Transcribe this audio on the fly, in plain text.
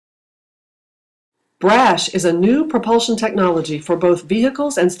BRASH is a new propulsion technology for both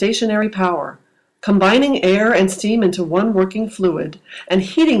vehicles and stationary power, combining air and steam into one working fluid and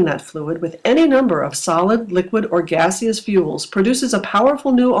heating that fluid with any number of solid, liquid, or gaseous fuels produces a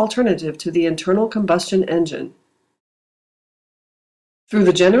powerful new alternative to the internal combustion engine. Through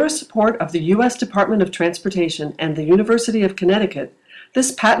the generous support of the U.S. Department of Transportation and the University of Connecticut,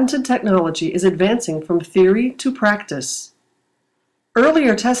 this patented technology is advancing from theory to practice.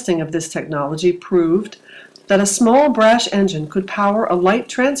 Earlier testing of this technology proved that a small BRASH engine could power a light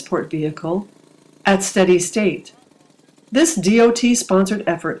transport vehicle at steady state. This DOT-sponsored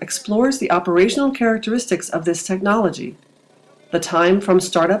effort explores the operational characteristics of this technology: the time from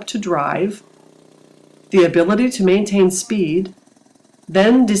startup to drive, the ability to maintain speed,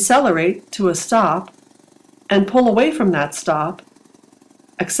 then decelerate to a stop, and pull away from that stop,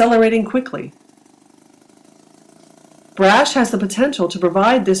 accelerating quickly. BRASH has the potential to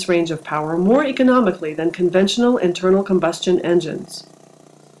provide this range of power more economically than conventional internal combustion engines.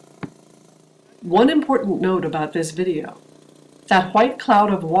 One important note about this video: that white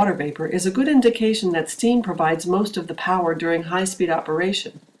cloud of water vapor is a good indication that steam provides most of the power during high-speed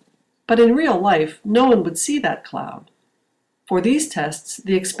operation. But in real life, no one would see that cloud. For these tests,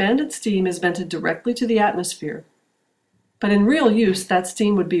 the expanded steam is vented directly to the atmosphere. But in real use, that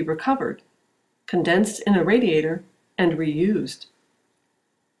steam would be recovered, condensed in a radiator, and reused.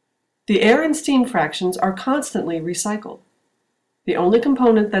 The air and steam fractions are constantly recycled. The only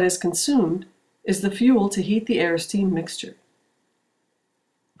component that is consumed is the fuel to heat the air-steam mixture.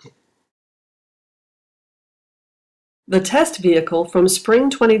 The test vehicle from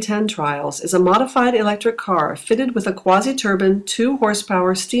spring 2010 trials is a modified electric car fitted with a Quasiturbine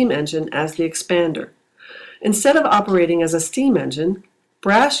 2-horsepower steam engine as the expander. Instead of operating as a steam engine,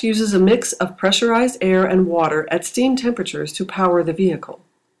 BRASH uses a mix of pressurized air and water at steam temperatures to power the vehicle.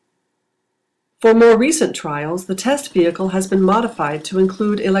 For more recent trials, the test vehicle has been modified to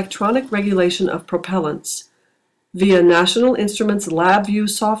include electronic regulation of propellants via National Instruments LabVIEW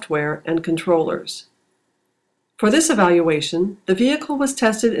software and controllers. For this evaluation, the vehicle was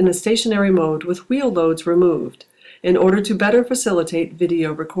tested in a stationary mode with wheel loads removed in order to better facilitate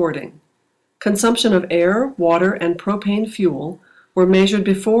video recording. Consumption of air, water, and propane fuel were measured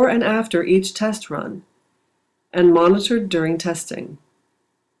before and after each test run and monitored during testing.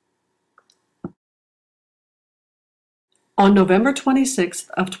 On November 26th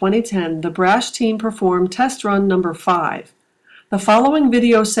of 2010, the BRASH team performed test run number 5. The following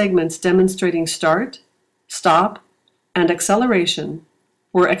video segments demonstrating start, stop, and acceleration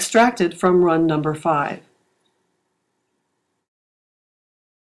were extracted from run number 5.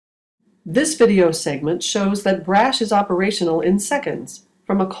 This video segment shows that BRASH is operational in seconds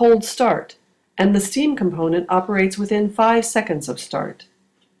from a cold start, and the steam component operates within 5 seconds of start.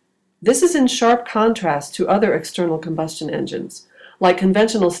 This is in sharp contrast to other external combustion engines, like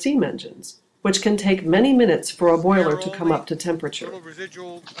conventional steam engines, which can take many minutes for a boiler to come up to temperature. Little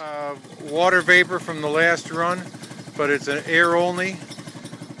residual water vapor from the last run, but it's an air only.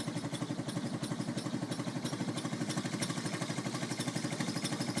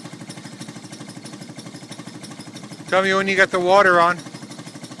 Tell me when you got the water on.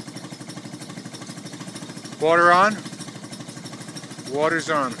 Water on? Water's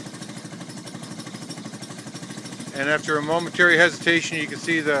on. And after a momentary hesitation, you can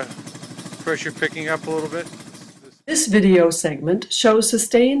see the pressure picking up a little bit. This video segment shows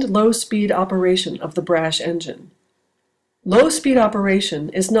sustained low-speed operation of the BRASH engine. Low-speed operation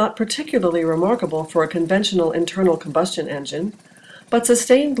is not particularly remarkable for a conventional internal combustion engine, but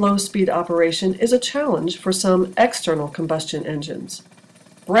sustained low-speed operation is a challenge for some external combustion engines.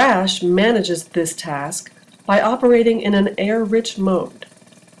 BRASH manages this task by operating in an air-rich mode.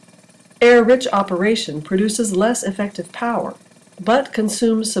 Air-rich operation produces less effective power, but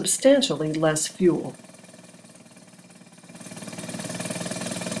consumes substantially less fuel.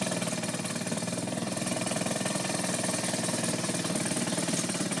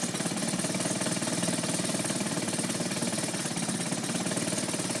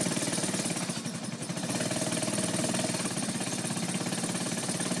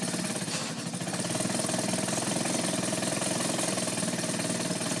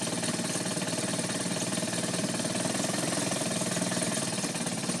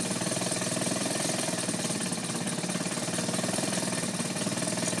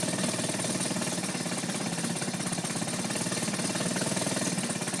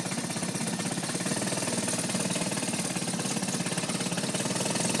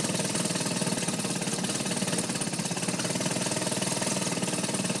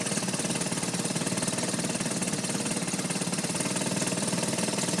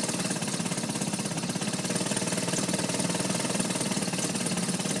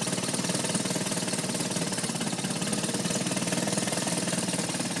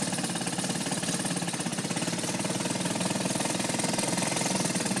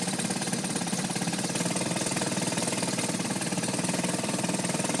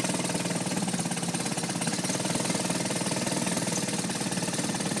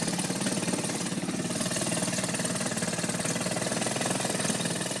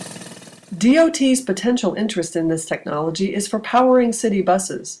 DOT's potential interest in this technology is for powering city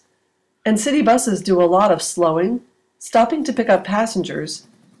buses. And city buses do a lot of slowing, stopping to pick up passengers,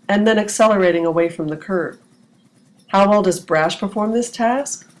 and then accelerating away from the curb. How well does BRASH perform this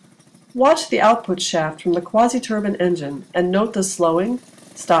task? Watch the output shaft from the Quasiturbine engine and note the slowing,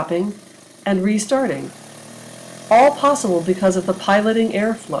 stopping, and restarting. All possible because of the piloting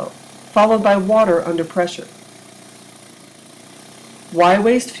airflow, followed by water under pressure. Why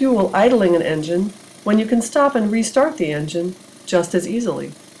waste fuel idling an engine when you can stop and restart the engine just as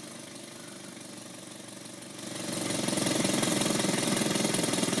easily?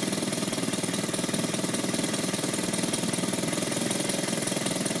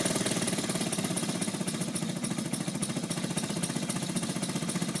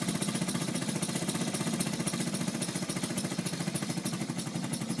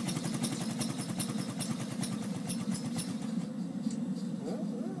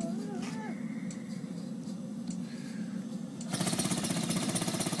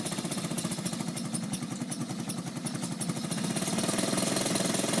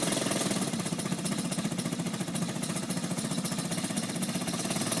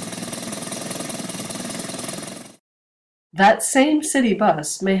 That same city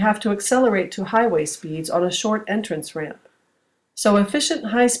bus may have to accelerate to highway speeds on a short entrance ramp, so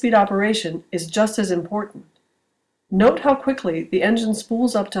efficient high-speed operation is just as important. Note how quickly the engine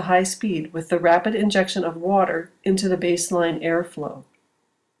spools up to high speed with the rapid injection of water into the baseline airflow.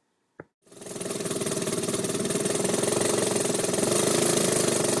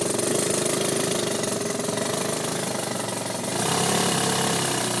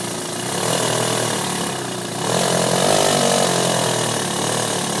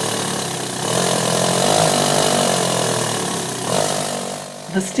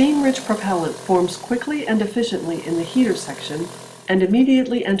 The steam-rich propellant forms quickly and efficiently in the heater section and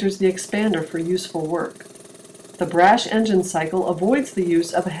immediately enters the expander for useful work. The BRASH engine cycle avoids the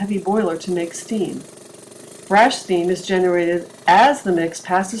use of a heavy boiler to make steam. BRASH steam is generated as the mix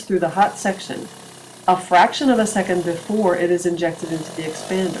passes through the hot section, a fraction of a second before it is injected into the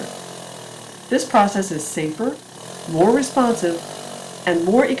expander. This process is safer, more responsive, and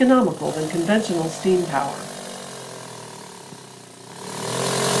more economical than conventional steam power.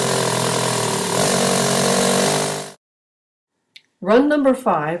 Run number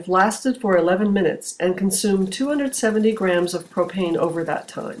 5 lasted for 11 minutes and consumed 270 grams of propane over that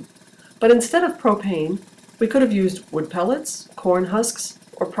time. But instead of propane, we could have used wood pellets, corn husks,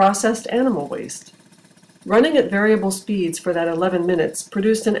 or processed animal waste. Running at variable speeds for that 11 minutes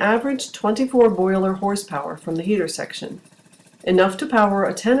produced an average 24 boiler horsepower from the heater section, enough to power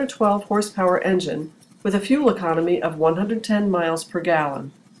a 10 or 12 horsepower engine with a fuel economy of 110 miles per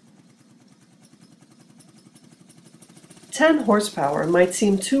gallon. 10 horsepower might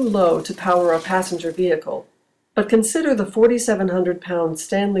seem too low to power a passenger vehicle, but consider the 4,700-pound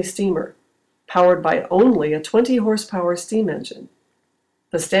Stanley steamer, powered by only a 20 horsepower steam engine.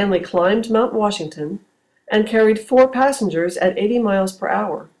 The Stanley climbed Mount Washington and carried 4 passengers at 80 miles per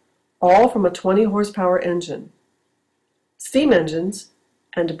hour, all from a 20 horsepower engine. Steam engines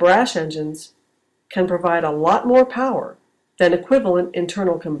and BRASH engines can provide a lot more power than equivalent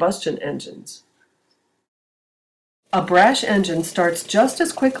internal combustion engines. A BRASH engine starts just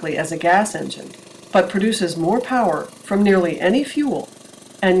as quickly as a gas engine, but produces more power from nearly any fuel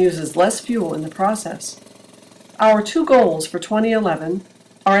and uses less fuel in the process. Our 2 goals for 2011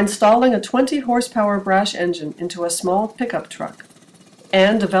 are installing a 20 horsepower BRASH engine into a small pickup truck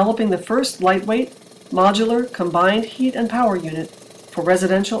and developing the first lightweight, modular, combined heat and power unit for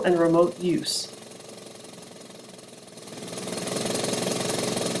residential and remote use.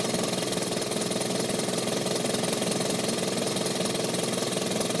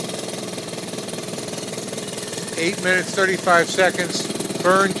 Eight minutes, 35 seconds,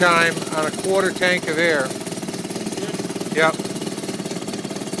 burn time on a quarter tank of air. Yep.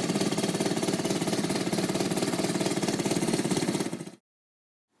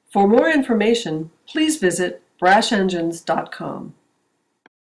 For more information, please visit brashengines.com.